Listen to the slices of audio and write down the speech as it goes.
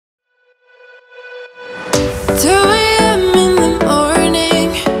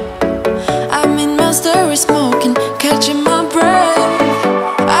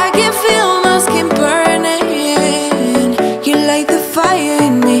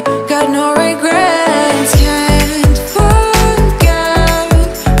me, got no regrets. Can't forget,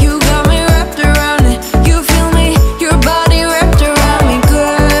 you got me wrapped around it. You feel me, your body wrapped around me.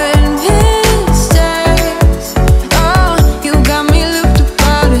 Good mistakes, oh, you got me looped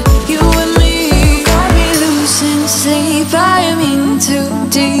about it. You and me, you got me losing sleep. I am in too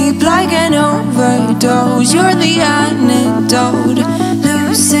deep, like an overdose. You're the antidote.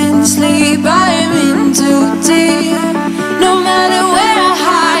 Losing sleep, I am in too deep. No matter where I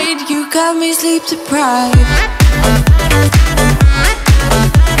hide, you got me sleep deprived.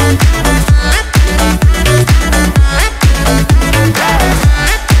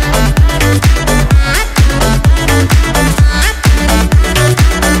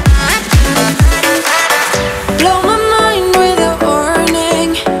 Blow my mind with a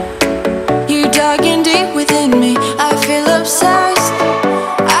warning. You're digging deep within me. I feel obsessed.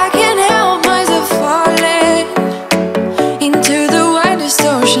 I can't help myself falling into the widest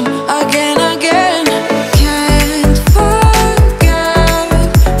ocean again, again. Can't forget,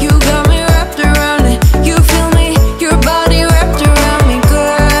 you got me wrapped around it. You feel me, your body wrapped around me.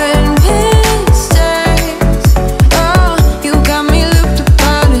 Good mistakes, oh, you got me looped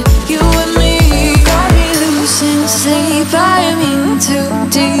about it. You and me, got me losing sleep. I am in too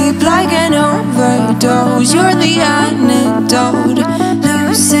deep, like an overdose. You're the antidote.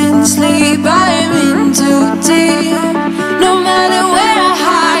 Losing sleep, I am in too deep. No matter where I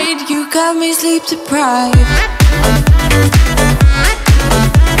hide, you got me sleep deprived.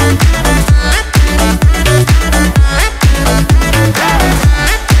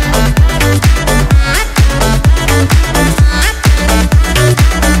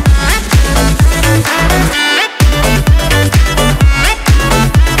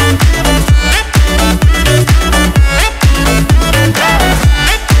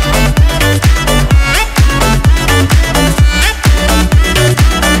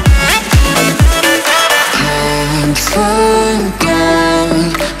 Can't forget,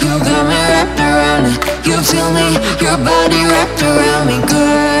 you got me wrapped around it. You feel me, your body wrapped around me.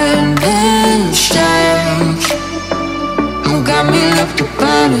 Good mistakes, you got me looped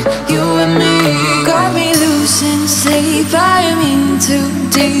about it. You and me, got me losing sleep. I am in too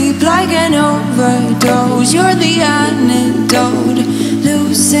deep, like an overdose. You're the antidote.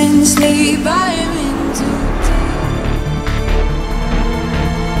 Losing sleep, I am in too deep.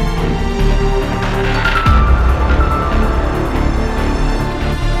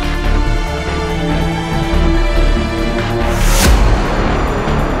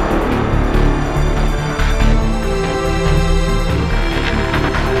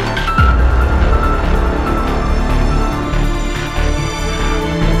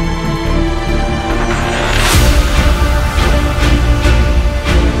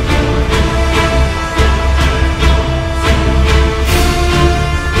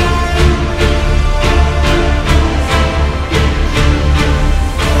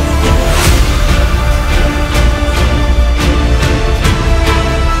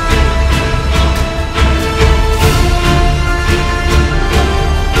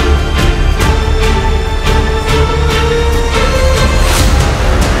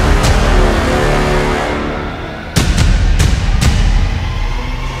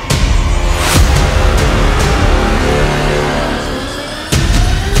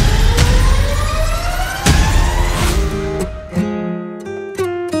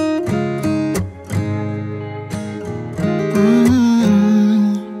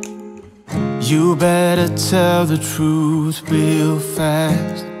 You better tell the truth real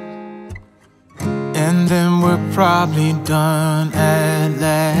fast, and then we're probably done at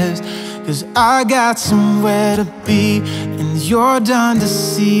last. 'Cause I got somewhere to be, and you're done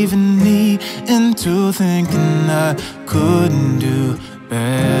deceiving me into thinking I couldn't do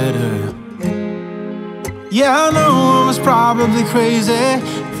better. Yeah, I know I was probably crazy,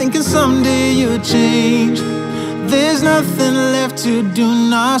 thinking someday you'd change. There's nothing left to do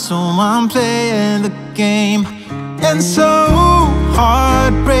now, so I'm playing the game. And so,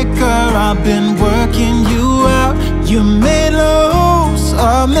 heartbreaker, I've been working you out. You made loads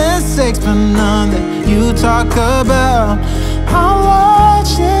of mistakes, but none that you talk about. I'm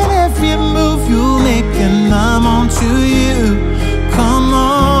watching every move you make, and I'm on to you. Come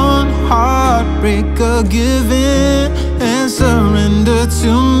on, heartbreaker, give in and surrender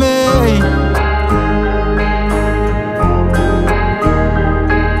to me.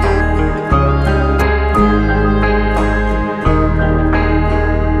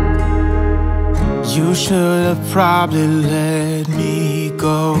 You should have probably let me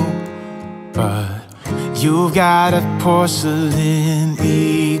go, but you've got a porcelain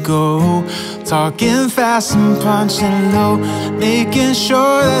ego. talking fast and punching low, making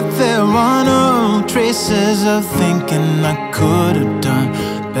sure that there are no traces of thinking I could have done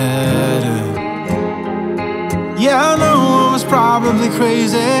better. Yeah, I know I was probably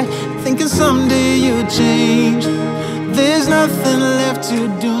crazy, thinking someday you'd change. There's nothing left to